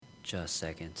Just a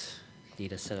second.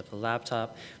 Need to set up the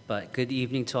laptop. But good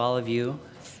evening to all of you.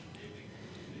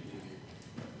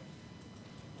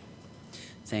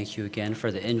 Thank you again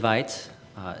for the invite.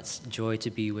 It's a joy to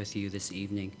be with you this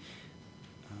evening.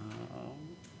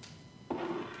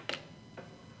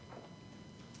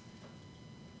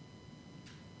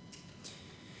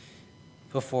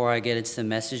 Before I get into the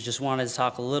message, just wanted to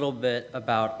talk a little bit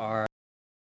about our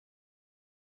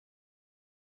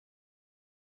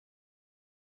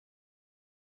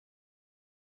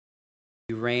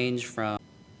we range from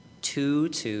 2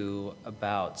 to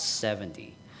about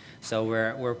 70. So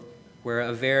we're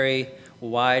a very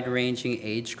wide-ranging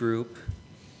age group,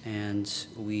 and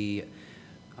we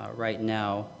right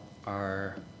now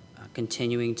are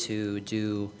continuing to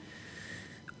do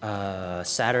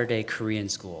Saturday Korean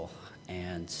school.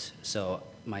 And so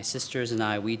my sisters and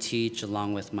I, we teach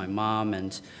along with my mom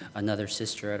and another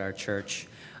sister at our church.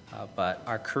 But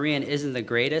our Korean isn't the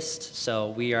greatest,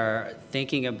 so we are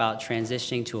thinking about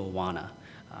transitioning to Awana.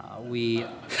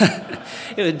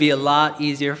 It would be a lot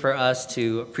easier for us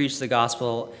to preach the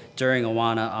gospel during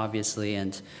Awana, obviously,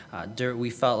 and we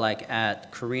felt like at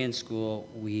Korean school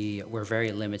we were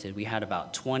very limited. We had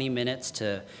about 20 minutes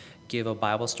to give a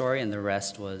Bible story, and the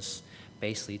rest was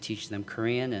basically teaching them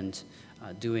Korean and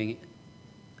doing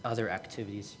other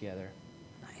activities together.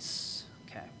 Nice.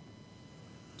 Okay.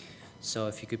 So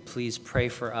if you could please pray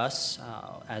for us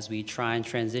as we try and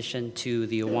transition to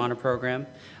the Awana program.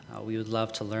 We would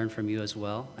love to learn from you as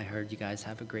well. I heard you guys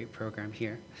have a great program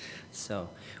here. So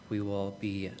we will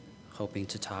be hoping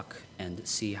to talk and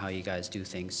see how you guys do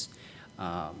things.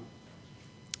 A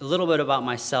little bit about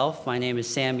myself. My name is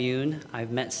Sam Yoon.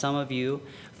 I've met some of you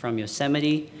from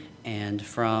Yosemite and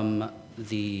from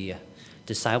the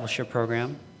discipleship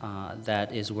program.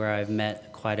 That is where I've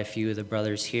met quite a few of the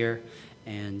brothers here.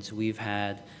 And we've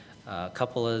had a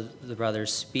couple of the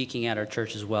brothers speaking at our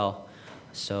church as well.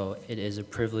 So it is a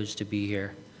privilege to be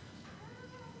here.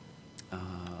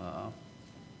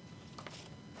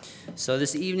 So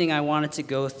this evening I wanted to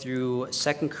go through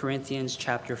 2 Corinthians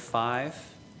chapter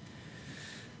 5,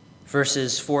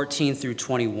 verses 14 through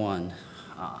 21.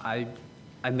 I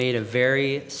made a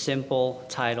very simple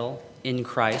title, In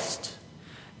Christ,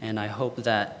 and I hope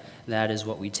that that is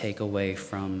what we take away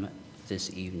from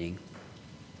this evening.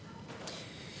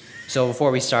 So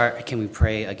before we start, can we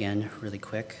pray again really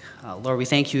quick? Lord, we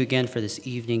thank you again for this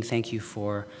evening. Thank you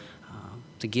for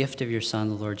the gift of your Son,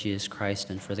 the Lord Jesus Christ,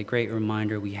 and for the great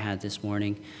reminder we had this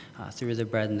morning through the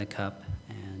bread and the cup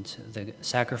and the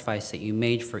sacrifice that you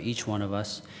made for each one of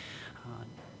us,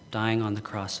 dying on the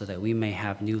cross so that we may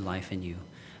have new life in you.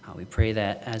 We pray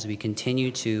that as we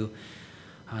continue to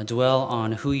dwell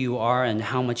on who you are and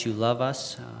how much you love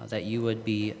us, that you would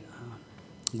be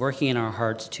working in our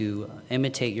hearts to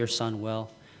imitate your Son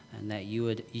well, and that you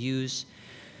would use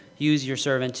your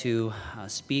servant to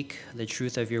speak the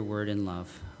truth of your word in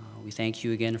love. We thank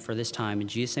you again for this time. In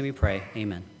Jesus' name we pray,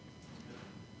 amen.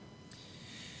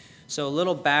 So a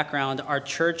little background, our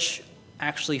church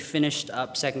actually finished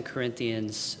up 2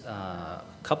 Corinthians a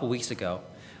couple weeks ago.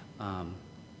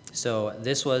 So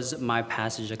this was my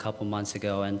passage a couple months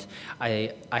ago, and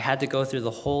I had to go through the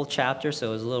whole chapter, so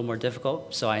it was a little more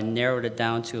difficult. So I narrowed it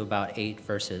down to about 8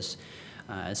 verses,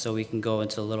 so we can go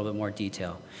into a little bit more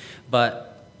detail.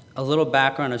 But a little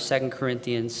background of 2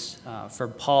 Corinthians. For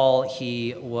Paul,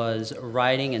 he was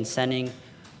writing and sending,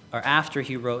 or after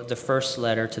he wrote the first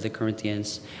letter to the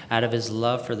Corinthians, out of his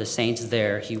love for the saints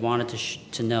there, he wanted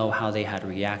to know how they had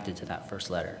reacted to that first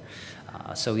letter.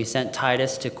 So he sent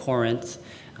Titus to Corinth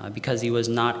because he was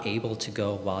not able to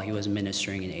go while he was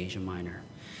ministering in Asia Minor.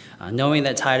 Knowing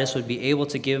that Titus would be able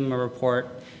to give him a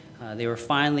report, they were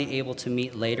finally able to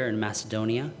meet later in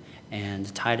Macedonia,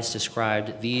 and Titus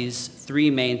described these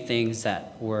 3 main things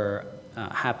that were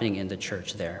happening in the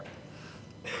church there.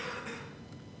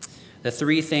 The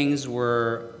 3 things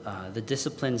were the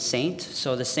disciplined saint.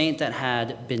 So the saint that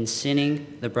had been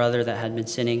sinning, the brother that had been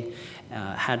sinning,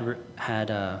 had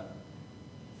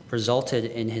resulted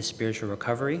in his spiritual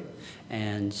recovery.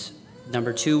 And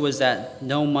number 2 was that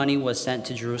no money was sent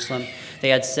to Jerusalem. They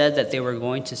had said that they were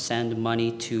going to send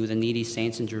money to the needy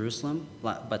saints in Jerusalem,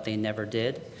 but they never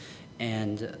did.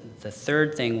 And the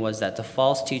third thing was that the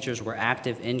false teachers were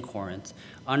active in Corinth,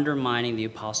 undermining the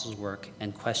apostles' work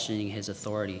and questioning his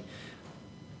authority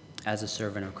as a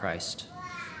servant of Christ.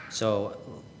 So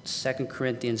 2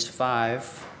 Corinthians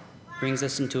 5 brings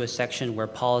us into a section where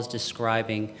Paul is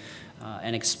describing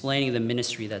and explaining the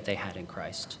ministry that they had in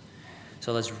Christ.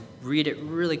 So let's read it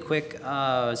really quick. 2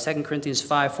 Corinthians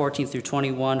 5, 14 through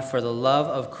 21. For the love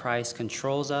of Christ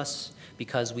controls us,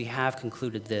 because we have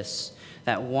concluded this,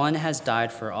 that one has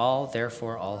died for all,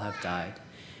 therefore all have died.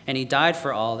 And he died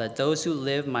for all, that those who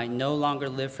live might no longer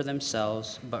live for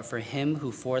themselves, but for him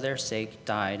who for their sake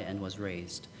died and was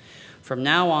raised. From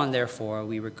now on, therefore,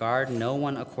 we regard no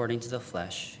one according to the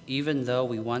flesh, even though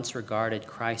we once regarded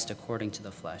Christ according to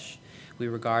the flesh. We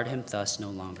regard him thus no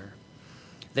longer.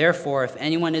 Therefore, if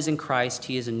anyone is in Christ,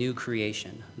 he is a new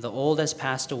creation. The old has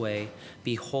passed away.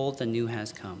 Behold, the new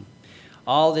has come.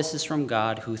 All this is from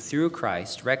God, who through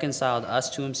Christ reconciled us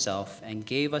to himself and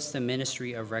gave us the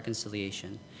ministry of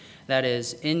reconciliation. That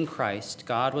is, in Christ,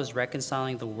 God was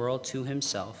reconciling the world to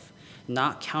himself,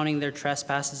 not counting their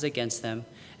trespasses against them,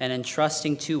 and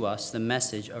entrusting to us the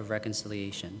message of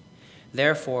reconciliation.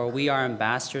 Therefore, we are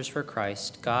ambassadors for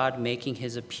Christ, God making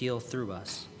his appeal through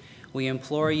us. We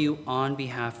implore you on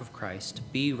behalf of Christ,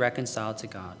 be reconciled to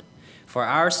God. For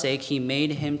our sake he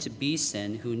made him to be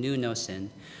sin who knew no sin,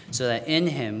 so that in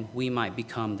him we might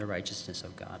become the righteousness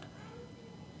of God.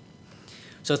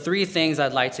 So 3 things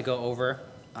I'd like to go over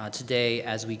today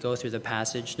as we go through the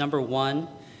passage. Number 1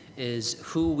 is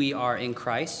who we are in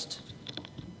Christ.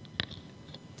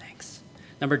 Thanks.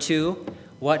 Number 2,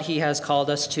 what he has called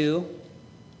us to.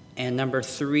 And number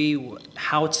 3,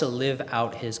 how to live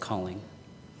out his calling.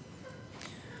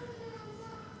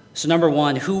 So number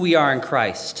 1, who we are in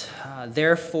Christ.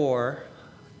 Therefore,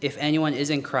 if anyone is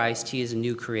in Christ, he is a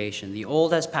new creation. The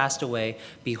old has passed away.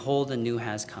 Behold, the new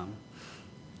has come.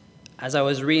 As I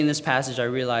was reading this passage, I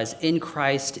realized in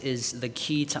Christ is the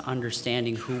key to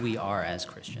understanding who we are as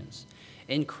Christians.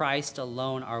 In Christ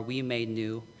alone are we made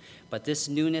new, but this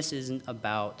newness isn't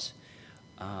about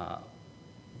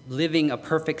living a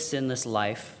perfect sinless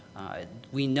life.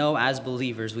 We know as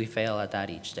believers we fail at that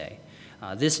each day.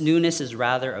 This newness is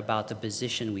rather about the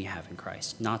position we have in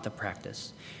Christ, not the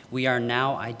practice. We are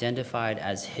now identified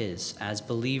as his. As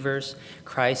believers,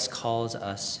 Christ calls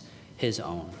us his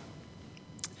own.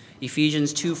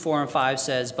 Ephesians 2:4-5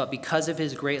 says, "But because of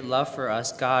his great love for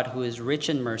us, God, who is rich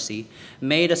in mercy,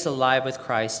 made us alive with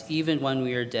Christ, even when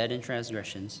we were dead in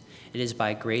transgressions. It is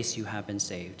by grace you have been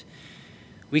saved."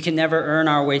 We can never earn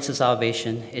our way to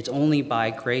salvation. It's only by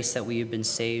grace that we have been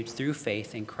saved through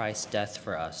faith in Christ's death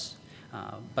for us.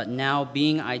 But now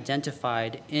being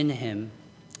identified in him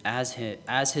as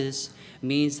his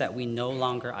means that we no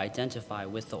longer identify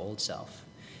with the old self.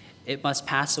 It must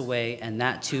pass away, and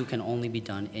that too can only be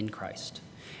done in Christ.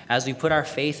 As we put our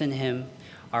faith in him,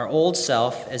 our old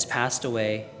self has passed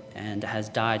away and has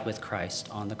died with Christ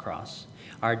on the cross.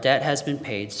 Our debt has been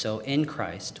paid, so in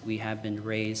Christ we have been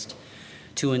raised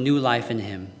to a new life in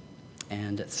him.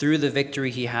 And through the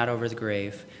victory he had over the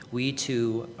grave, we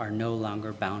too are no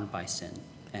longer bound by sin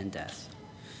and death.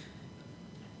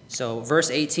 So verse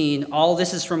 18, all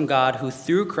this is from God, who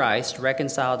through Christ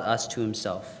reconciled us to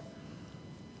himself.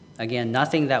 Again,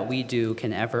 nothing that we do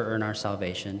can ever earn our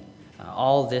salvation.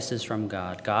 All this is from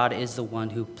God. God is the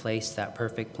one who placed that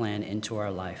perfect plan into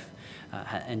our life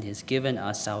and has given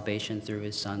us salvation through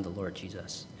his Son, the Lord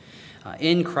Jesus.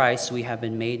 In Christ, we have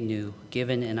been made new,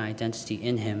 given an identity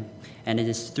in him, and it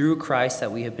is through Christ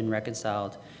that we have been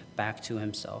reconciled back to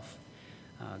himself.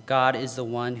 God is the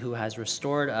one who has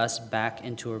restored us back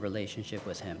into a relationship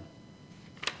with him.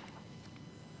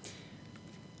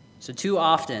 So too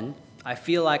often, I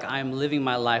feel like I'm living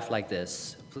my life like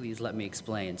this. Please let me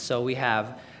explain. So we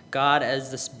have God as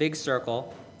this big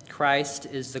circle, Christ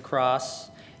is the cross,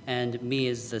 and me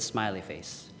is the smiley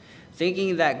face.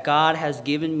 Thinking that God has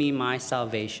given me my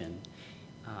salvation,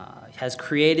 has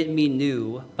created me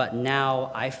new, but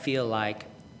now I feel like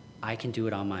I can do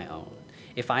it on my own.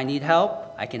 If I need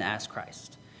help, I can ask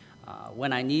Christ.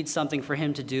 When I need something for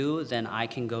him to do, then I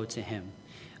can go to him.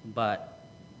 But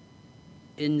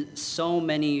in so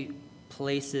many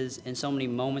places, in so many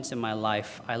moments in my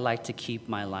life, I like to keep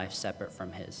my life separate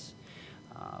from his.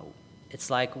 It's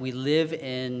like we live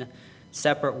in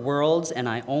separate worlds, and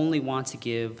I only want to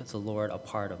give the Lord a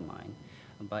part of mine.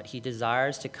 But he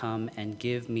desires to come and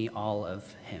give me all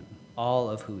of him, all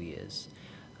of who he is.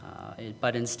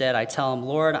 But instead, I tell him,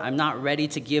 Lord, I'm not ready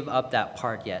to give up that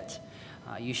part yet.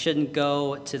 You shouldn't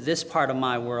go to this part of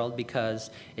my world because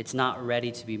it's not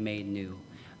ready to be made new.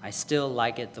 I still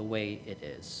like it the way it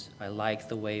is. I like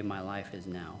the way my life is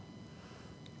now.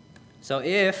 So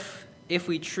if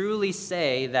we truly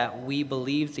say that we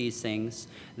believe these things,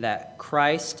 that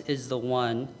Christ is the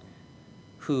one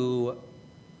who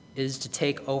is to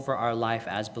take over our life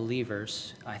as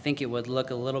believers, I think it would look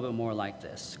a little bit more like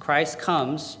this. Christ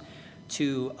comes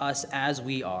to us as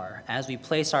we are. As we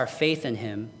place our faith in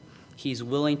him, he's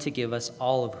willing to give us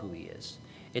all of who he is.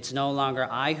 It's no longer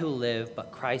I who live,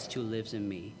 but Christ who lives in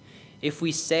me. If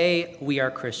we say we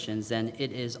are Christians, then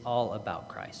it is all about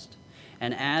Christ.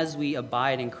 And as we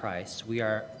abide in Christ, we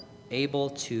are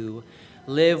able to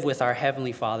live with our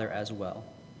Heavenly Father as well,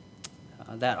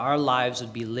 that our lives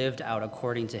would be lived out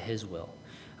according to his will.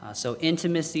 So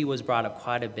intimacy was brought up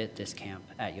quite a bit this camp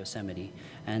at Yosemite,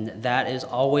 and that is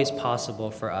always possible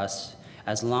for us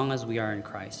as long as we are in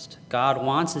Christ. God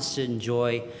wants us to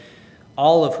enjoy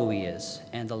all of who he is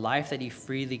and the life that he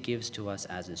freely gives to us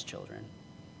as his children.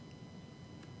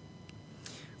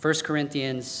 1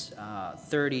 Corinthians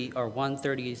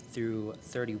 1:30 through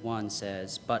 31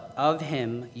 says, "But of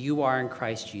him you are in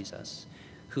Christ Jesus,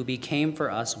 who became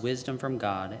for us wisdom from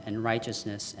God and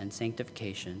righteousness and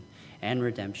sanctification and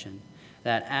redemption,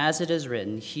 that as it is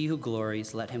written, he who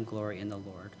glories, let him glory in the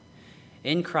Lord.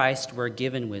 In Christ we're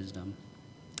given wisdom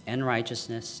and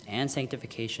righteousness and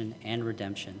sanctification and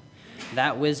redemption.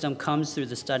 That wisdom comes through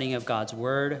the studying of God's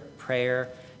word, prayer,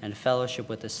 and fellowship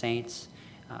with the saints.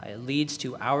 It leads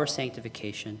to our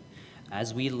sanctification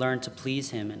as we learn to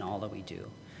please him in all that we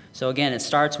do." So again, it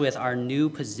starts with our new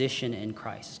position in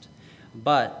Christ.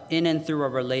 But in and through our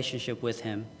relationship with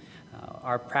him,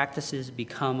 our practices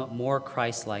become more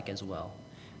Christ-like as well.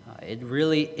 It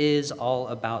really is all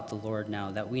about the Lord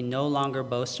now, that we no longer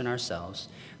boast in ourselves,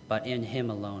 but in him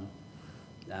alone.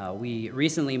 We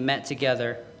recently met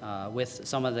together with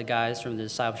some of the guys from the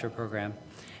discipleship program,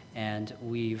 and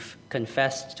we've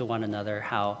confessed to one another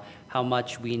how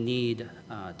much we need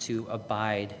to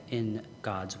abide in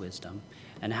God's wisdom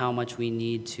and how much we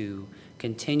need to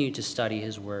continue to study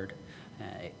his word.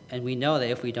 And we know that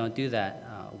if we don't do that,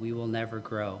 we will never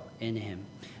grow in him.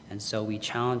 And so we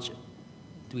challenge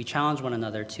one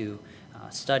another to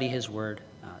study his word,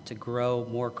 to grow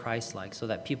more Christ-like so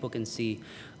that people can see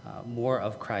more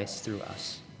of Christ through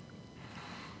us.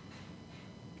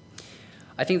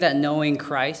 I think that knowing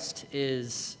Christ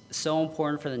is so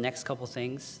important for the next couple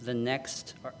things. The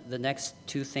next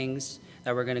two things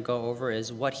that we're going to go over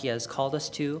is what he has called us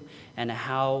to and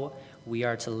how we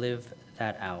are to live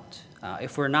that out.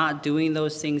 If we're not doing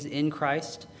those things in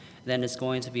Christ, then it's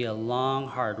going to be a long,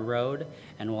 hard road,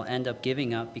 and we'll end up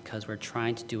giving up because we're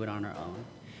trying to do it on our own.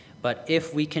 But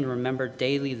if we can remember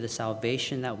daily the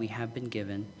salvation that we have been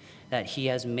given, that he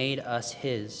has made us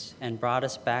his and brought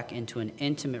us back into an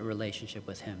intimate relationship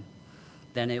with him,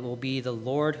 then it will be the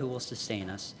Lord who will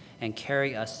sustain us and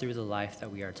carry us through the life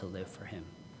that we are to live for him.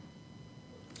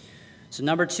 So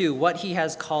number 2, what he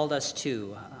has called us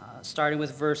to. Starting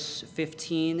with verse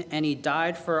 15, "And he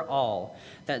died for all,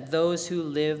 that those who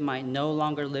live might no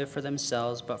longer live for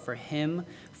themselves, but for him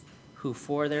who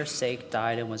for their sake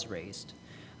died and was raised."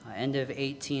 End of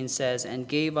 18 says, "And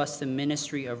gave us the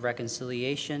ministry of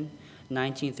reconciliation,"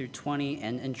 19 through 20,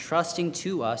 "and entrusting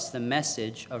to us the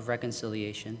message of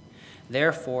reconciliation.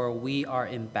 Therefore we are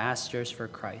ambassadors for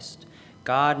Christ,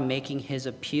 God making his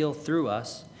appeal through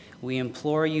us. We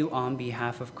implore you on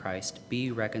behalf of Christ, be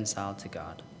reconciled to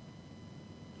God."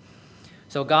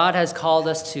 So God has called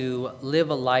us to live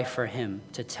a life for him,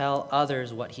 to tell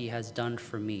others what he has done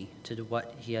for me, to do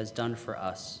what he has done for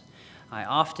us. I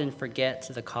often forget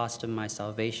to the cost of my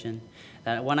salvation,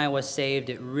 that when I was saved,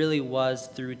 it really was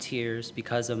through tears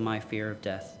because of my fear of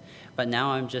death. But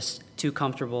now I'm just too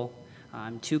comfortable.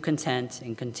 I'm too content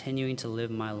in continuing to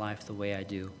live my life the way I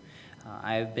do.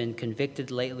 I have been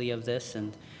convicted lately of this,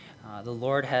 and the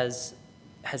Lord has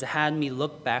had me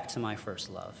look back to my first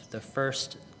love, the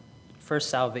first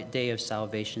day of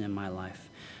salvation in my life,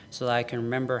 so that I can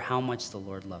remember how much the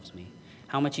Lord loves me,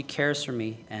 how much he cares for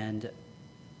me, and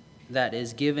that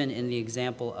is given in the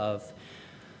example of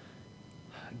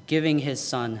giving his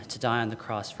son to die on the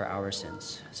cross for our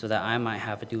sins, so that I might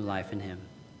have a new life in him.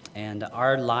 And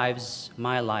our lives,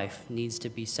 my life, needs to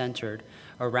be centered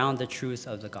around the truth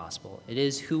of the gospel. It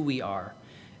is who we are.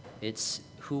 It's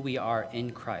who we are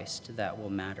in Christ that will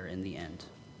matter in the end.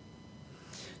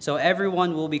 So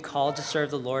everyone will be called to serve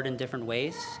the Lord in different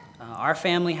ways. Our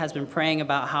family has been praying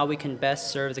about how we can best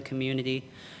serve the community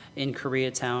in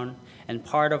Koreatown, and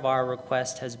part of our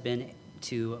request has been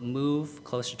to move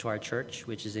closer to our church,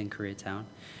 which is in Koreatown,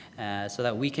 so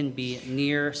that we can be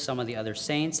near some of the other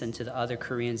saints and to the other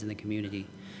Koreans in the community.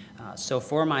 So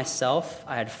for myself,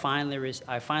 I finally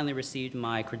received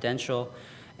my credential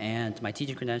and my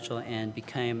teaching credential and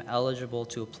became eligible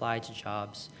to apply to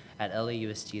jobs at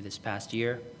LAUSD this past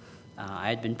year. I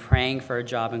had been praying for a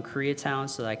job in Koreatown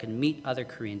so that I could meet other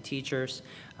Korean teachers,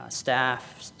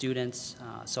 staff, students.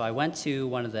 So I went to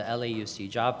one of the LAUSD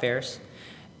job fairs,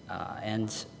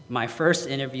 and my first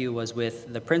interview was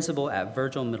with the principal at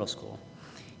Virgil Middle School.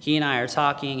 He and I are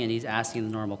talking, and he's asking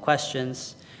the normal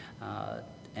questions,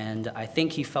 and I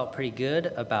think he felt pretty good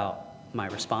about my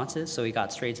responses, so he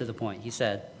got straight to the point. He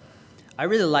said, "I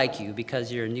really like you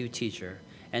because you're a new teacher,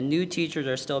 and new teachers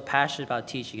are still passionate about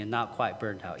teaching and not quite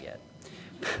burned out yet.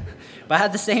 But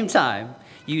at the same time,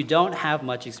 you don't have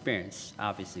much experience,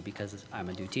 obviously, because I'm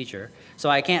a new teacher. So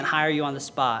I can't hire you on the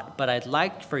spot, but I'd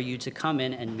like for you to come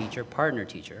in and meet your partner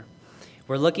teacher.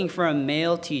 We're looking for a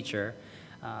male teacher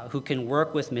who can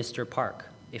work with Mr. Park.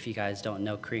 If you guys don't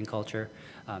know Korean culture,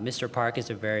 Mr. Park is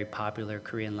a very popular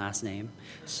Korean last name.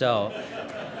 So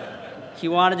he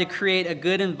wanted to create a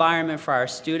good environment for our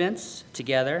students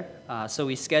together. So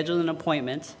we scheduled an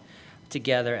appointment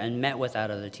together and met with that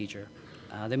other teacher.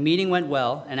 The meeting went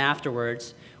well, and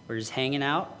afterwards, we're just hanging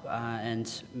out, and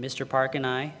Mr. Park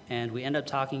and we end up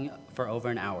talking for over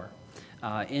an hour.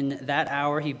 In that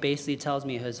hour, he basically tells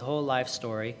me his whole life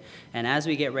story, and as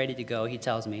we get ready to go, he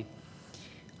tells me,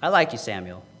 I like you,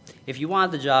 Samuel. If you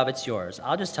want the job, it's yours.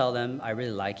 I'll just tell them I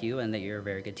really like you and that you're a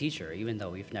very good teacher, even though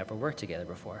we've never worked together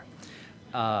before.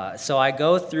 So I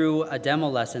go through a demo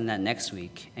lesson that next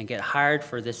week and get hired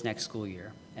for this next school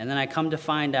year. And then I come to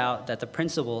find out that the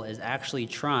principal is actually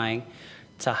trying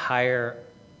to hire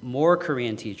more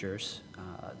Korean teachers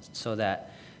so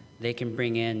that they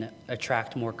can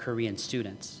attract more Korean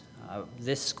students.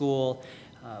 This school,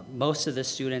 most of the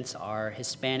students are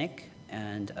Hispanic,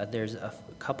 and there's a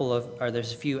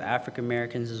few African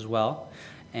Americans as well.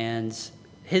 And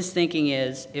his thinking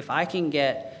is, if I can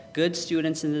get good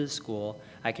students into the school,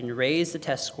 I can raise the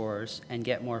test scores and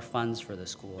get more funds for the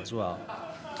school as well.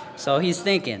 So he's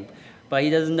thinking, but he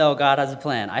doesn't know God has a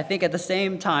plan. I think at the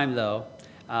same time, though,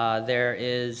 there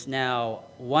is now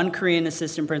one Korean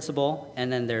assistant principal,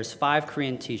 and then there's 5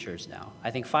 Korean teachers now.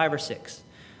 I think 5 or 6.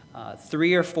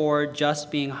 3 or 4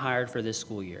 just being hired for this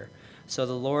school year. So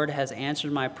the Lord has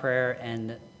answered my prayer,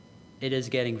 and it is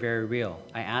getting very real.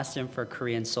 I asked him for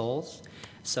Korean souls,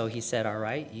 so he said, all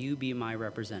right, you be my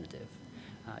representative.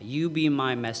 You be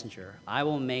my messenger. I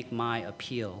will make my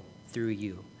appeal through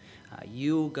you.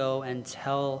 You go and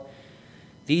tell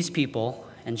these people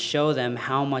and show them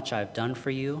how much I've done for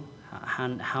you,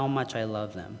 how much I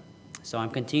love them. So I'm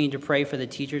continuing to pray for the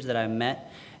teachers that I've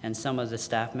met and some of the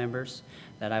staff members,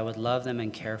 that I would love them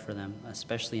and care for them,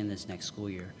 especially in this next school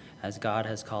year, as God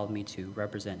has called me to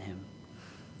represent him.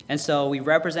 And so we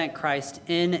represent Christ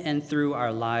in and through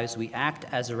our lives. We act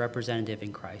as a representative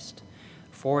in Christ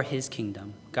for his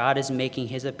kingdom. God is making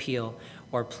his appeal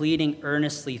or pleading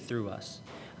earnestly through us.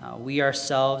 We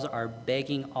ourselves are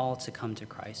begging all to come to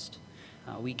Christ.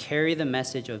 We carry the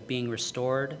message of being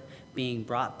restored, being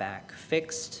brought back,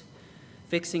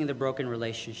 fixing the broken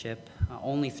relationship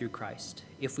only through Christ.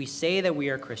 If we say that we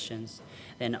are Christians,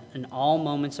 then in all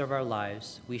moments of our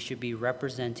lives, we should be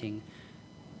representing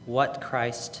what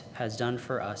Christ has done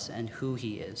for us and who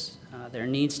he is. There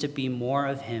needs to be more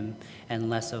of him and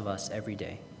less of us every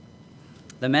day.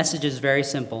 The message is very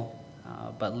simple,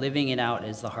 but living it out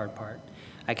is the hard part.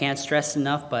 I can't stress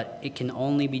enough, but it can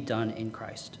only be done in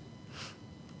Christ.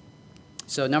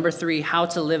 So number 3, how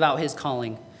to live out his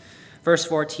calling. Verse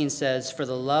 14 says, for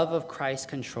the love of Christ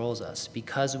controls us,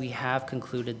 because we have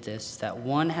concluded this, that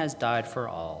one has died for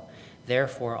all,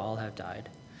 therefore all have died.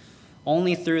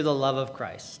 Only through the love of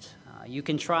Christ. You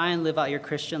can try and live out your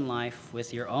Christian life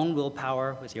with your own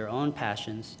willpower, with your own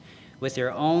passions, with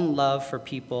your own love for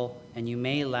people, and you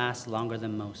may last longer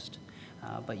than most,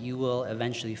 but you will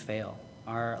eventually fail.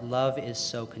 Our love is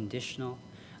so conditional.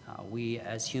 We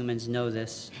as humans know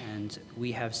this, and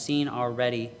we have seen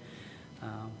already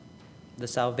the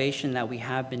salvation that we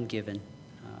have been given,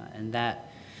 and that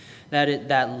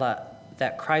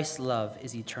Christ's love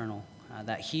is eternal,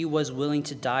 that he was willing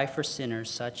to die for sinners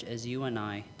such as you and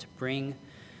I to bring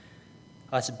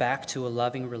us back to a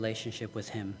loving relationship with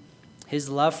him. His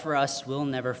love for us will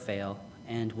never fail,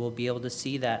 and we'll be able to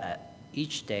see that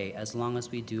each day as long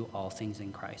as we do all things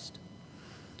in Christ.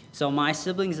 So my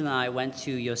siblings and I went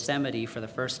to Yosemite for the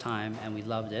first time, and we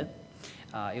loved it.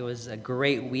 It was a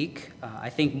great week. I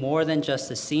think more than just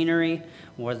the scenery,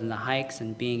 more than the hikes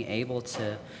and being able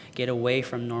to get away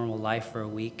from normal life for a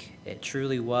week, it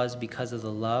truly was because of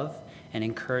the love and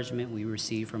encouragement we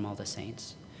received from all the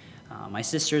saints. My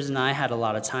sisters and I had a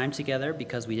lot of time together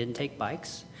because we didn't take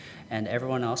bikes, and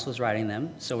everyone else was riding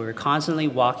them. So we were constantly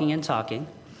walking and talking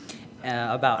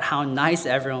about how nice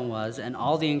everyone was and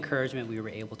all the encouragement we were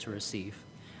able to receive.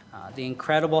 The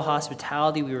incredible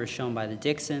hospitality we were shown by the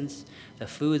Dixons, the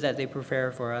food that they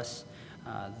prepared for us,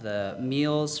 the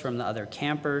meals from the other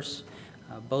campers,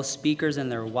 both speakers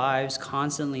and their wives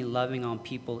constantly loving on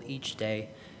people each day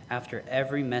after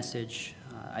every message.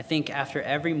 I think after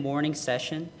every morning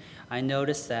session, I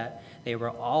noticed that they were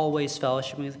always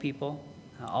fellowshipping with people,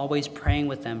 always praying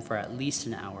with them for at least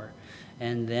an hour.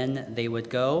 And then they would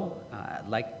go,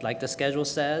 like the schedule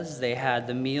says, they had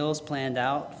the meals planned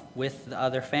out with the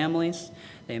other families.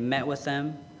 They met with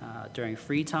them during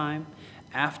free time.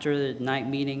 After the night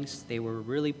meetings, they were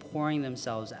really pouring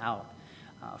themselves out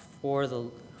for the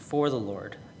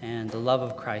Lord, and the love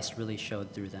of Christ really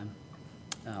showed through them.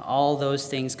 All those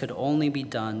things could only be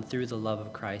done through the love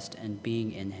of Christ and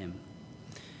being in him.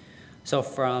 So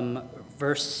from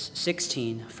verse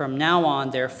 16, "From now on,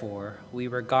 therefore, we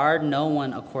regard no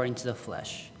one according to the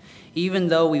flesh. Even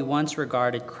though we once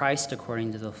regarded Christ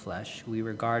according to the flesh, we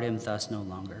regard him thus no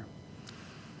longer.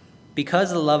 Because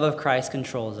the love of Christ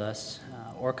controls us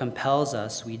or compels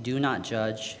us, we do not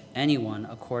judge anyone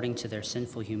according to their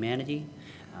sinful humanity,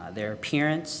 their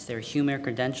appearance, their human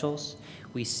credentials.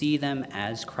 We see them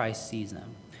as Christ sees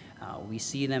them. We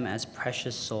see them as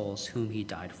precious souls whom he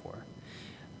died for.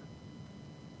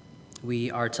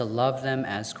 We are to love them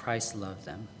as Christ loved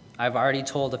them." I've already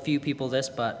told a few people this,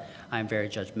 but I'm very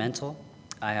judgmental.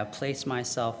 I have placed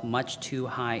myself much too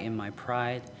high in my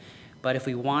pride. But if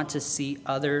we want to see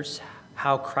others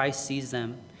how Christ sees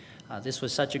them, this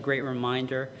was such a great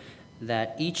reminder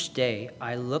that each day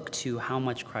I look to how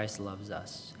much Christ loves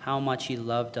us, how much he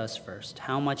loved us first,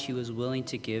 how much he was willing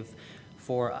to give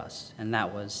for us, and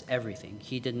that was everything.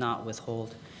 He did not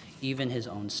withhold even his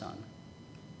own son.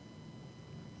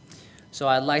 So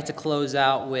I'd like to close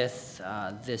out with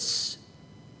this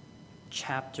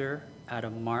chapter out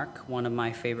of Mark, one of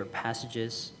my favorite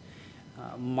passages,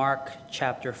 Mark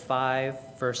chapter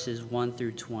 5, verses 1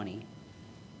 through 20.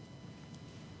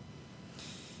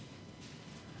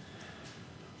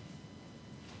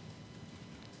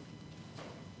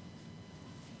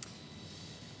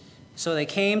 "So they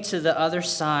came to the other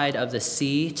side of the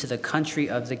sea, to the country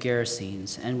of the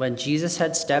Gerasenes. And when Jesus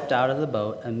had stepped out of the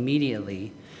boat,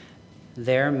 immediately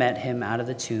there met him out of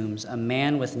the tombs a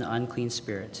man with an unclean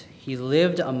spirit. He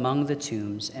lived among the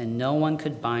tombs, and no one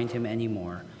could bind him any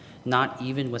more, not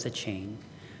even with a chain.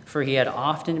 For he had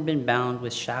often been bound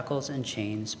with shackles and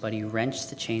chains, but he wrenched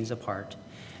the chains apart,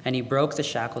 and he broke the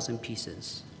shackles in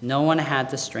pieces. No one had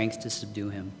the strength to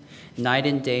subdue him. Night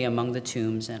and day among the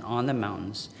tombs and on the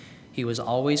mountains, he was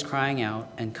always crying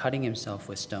out and cutting himself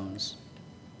with stones.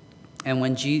 And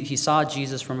when he saw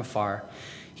Jesus from afar,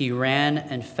 he ran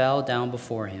and fell down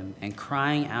before him, and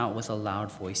crying out with a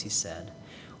loud voice, he said,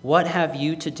 'What have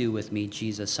you to do with me,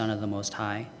 Jesus, Son of the Most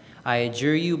High? I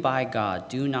adjure you by God,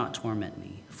 do not torment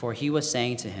me.' For he was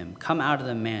saying to him, 'Come out of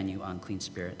the man, you unclean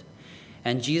spirit.'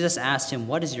 And Jesus asked him,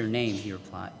 'What is your name?'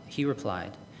 He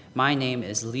replied, 'My name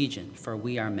is Legion, for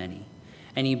we are many.'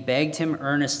 And he begged him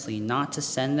earnestly not to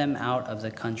send them out of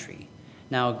the country.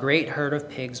 Now a great herd of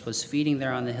pigs was feeding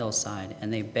there on the hillside,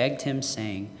 and they begged him,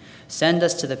 saying, 'Send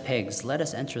us to the pigs, let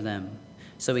us enter them.'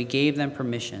 So he gave them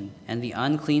permission, and the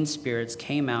unclean spirits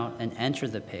came out and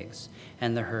entered the pigs,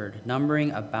 and the herd,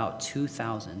 numbering about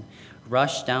 2,000,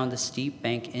 rushed down the steep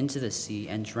bank into the sea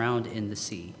and drowned in the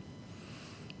sea.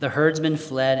 The herdsmen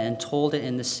fled and told it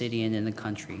in the city and in the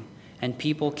country, and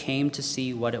people came to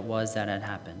see what it was that had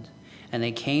happened. And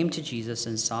they came to Jesus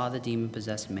and saw the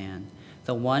demon-possessed man,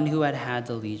 the one who had had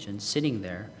the legion, sitting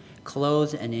there,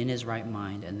 clothed and in his right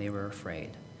mind, and they were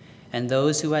afraid. And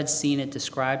those who had seen it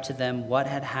described to them what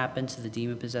had happened to the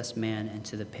demon-possessed man and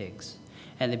to the pigs.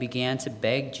 And they began to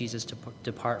beg Jesus to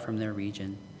depart from their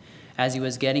region. As he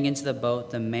was getting into the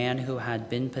boat, the man who had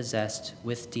been possessed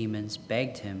with demons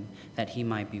begged him that he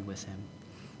might be with him.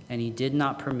 And he did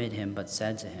not permit him, but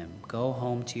said to him, 'Go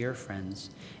home to your friends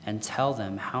and tell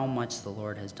them how much the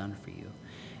Lord has done for you,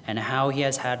 and how he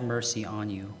has had mercy on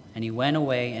you.' And he went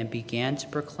away and began to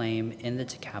proclaim in the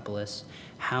Decapolis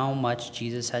how much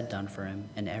Jesus had done for him,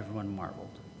 and everyone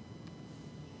marveled."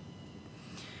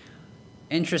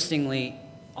 Interestingly,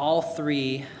 all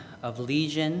three of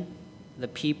Legion, the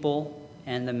people,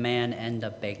 and the man end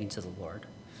up begging to the Lord.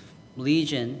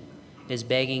 Legion is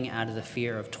begging out of the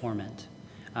fear of torment.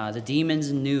 The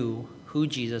demons knew who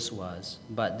Jesus was,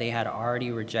 but they had already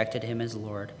rejected him as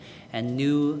Lord and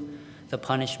knew the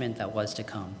punishment that was to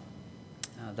come.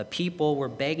 The people were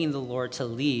begging the Lord to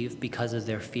leave because of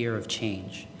their fear of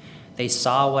change. They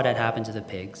saw what had happened to the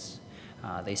pigs.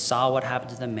 They saw what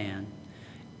happened to the man,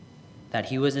 that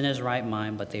he was in his right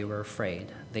mind, but they were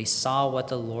afraid. They saw what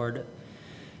the Lord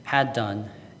had done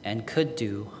and could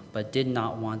do, but did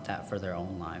not want that for their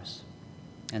own lives.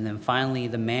 And then finally,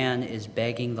 the man is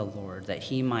begging the Lord that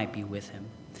he might be with him.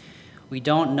 We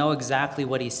don't know exactly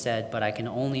what he said, but I can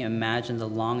only imagine the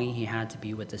longing he had to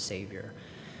be with the Savior.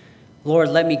 "Lord,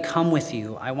 let me come with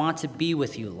you. I want to be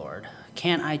with you, Lord.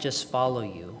 Can't I just follow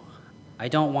you? I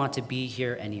don't want to be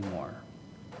here anymore."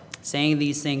 Saying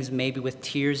these things maybe with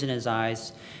tears in his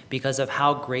eyes because of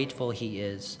how grateful he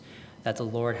is that the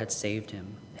Lord had saved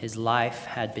him. His life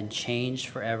had been changed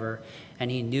forever,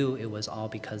 and he knew it was all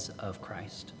because of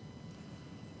Christ.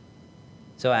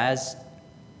 So as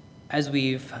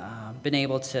we've been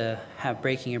able to have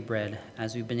Breaking of Bread,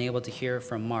 as we've been able to hear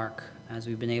from Mark, as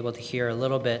we've been able to hear a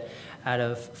little bit out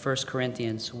of 1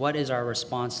 Corinthians, what is our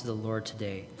response to the Lord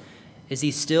today? Is he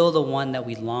still the one that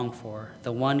we long for,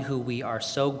 the one who we are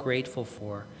so grateful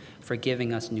for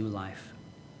giving us new life?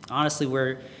 Honestly,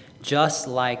 we're just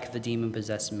like the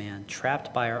demon-possessed man,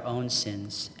 trapped by our own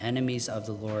sins, enemies of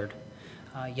the Lord.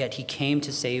 Yet he came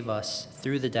to save us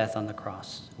through the death on the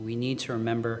cross. We need to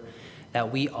remember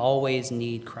that we always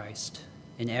need Christ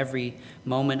in every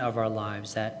moment of our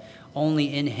lives, that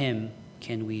only in him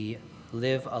can we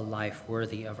live a life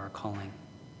worthy of our calling.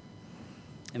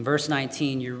 In verse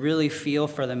 19, you really feel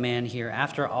for the man here.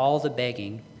 After all the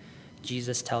begging,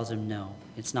 Jesus tells him no,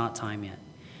 it's not time yet,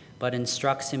 but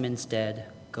instructs him instead,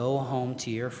 go home to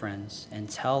your friends and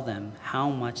tell them how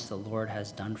much the Lord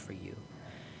has done for you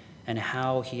and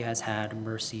how he has had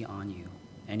mercy on you.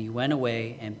 And he went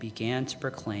away and began to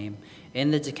proclaim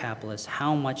in the Decapolis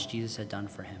how much Jesus had done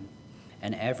for him,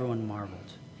 and everyone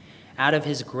marveled. Out of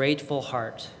his grateful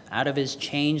heart, out of his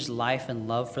changed life and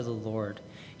love for the Lord,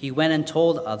 he went and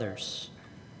told others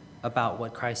about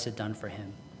what Christ had done for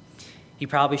him. He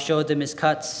probably showed them his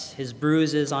cuts, his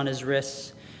bruises on his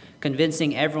wrists,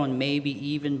 convincing everyone, maybe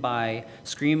even by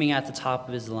screaming at the top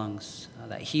of his lungs,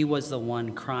 that he was the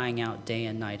one crying out day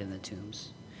and night in the tombs,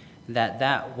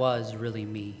 that was really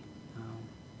me.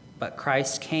 But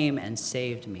Christ came and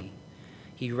saved me.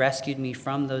 He rescued me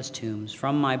from those tombs,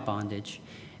 from my bondage,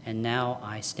 and now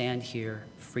I stand here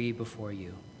free before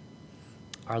you.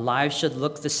 Our lives should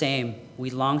look the same. We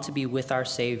long to be with our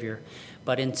Savior,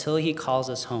 but until he calls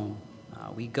us home,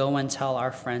 we go and tell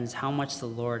our friends how much the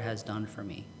Lord has done for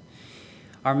me.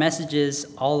 Our message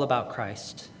is all about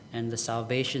Christ and the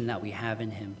salvation that we have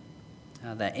in him,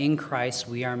 that in Christ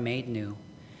we are made new,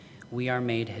 we are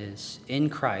made his. In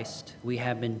Christ, we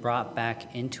have been brought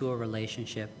back into a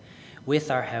relationship with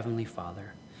our Heavenly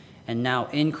Father. And now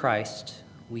in Christ,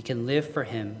 we can live for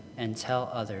him and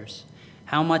tell others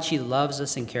how much he loves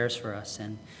us and cares for us,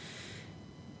 and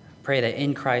pray that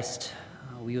in Christ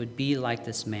we would be like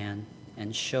this man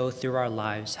and show through our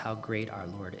lives how great our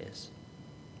Lord is.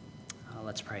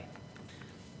 Let's pray.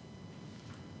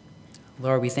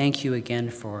 Lord, we thank you again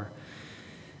for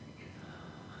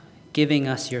giving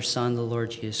us your Son, the Lord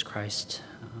Jesus Christ,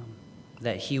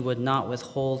 that he would not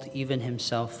withhold even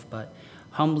himself, but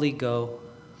humbly go,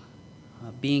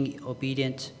 being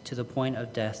obedient to the point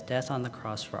of death on the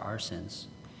cross for our sins.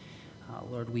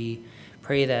 Lord, we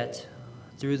pray that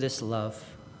through this love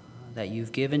that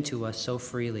you've given to us so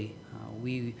freely,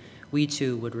 we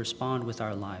too would respond with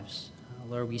our lives.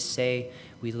 Lord, we say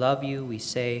we love you. We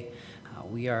say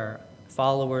we are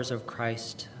followers of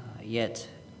Christ, yet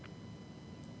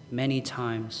many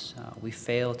times we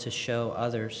fail to show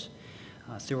others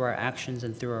through our actions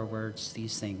and through our words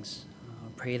these things.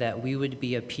 Pray that we would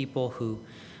be a people who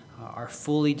are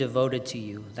fully devoted to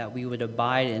you, that we would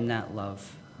abide in that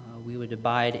love. We would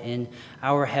abide in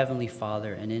our Heavenly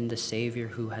Father and in the Savior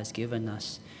who has given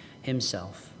us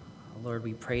himself. Lord,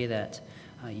 we pray that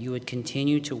you would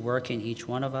continue to work in each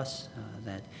one of us,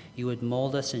 that you would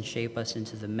mold us and shape us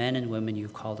into the men and women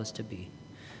you've called us to be.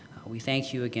 We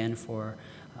thank you again for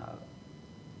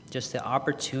just the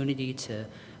opportunity to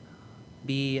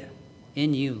be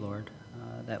in you, Lord,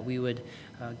 that we would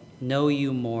know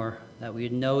you more, that we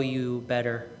would know you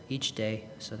better each day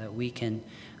so that we can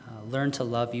learn to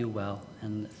love you well,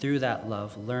 and through that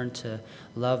love, learn to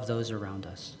love those around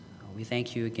us. We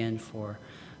thank you again for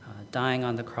dying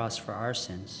on the cross for our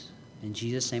sins. In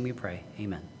Jesus' name we pray,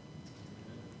 amen.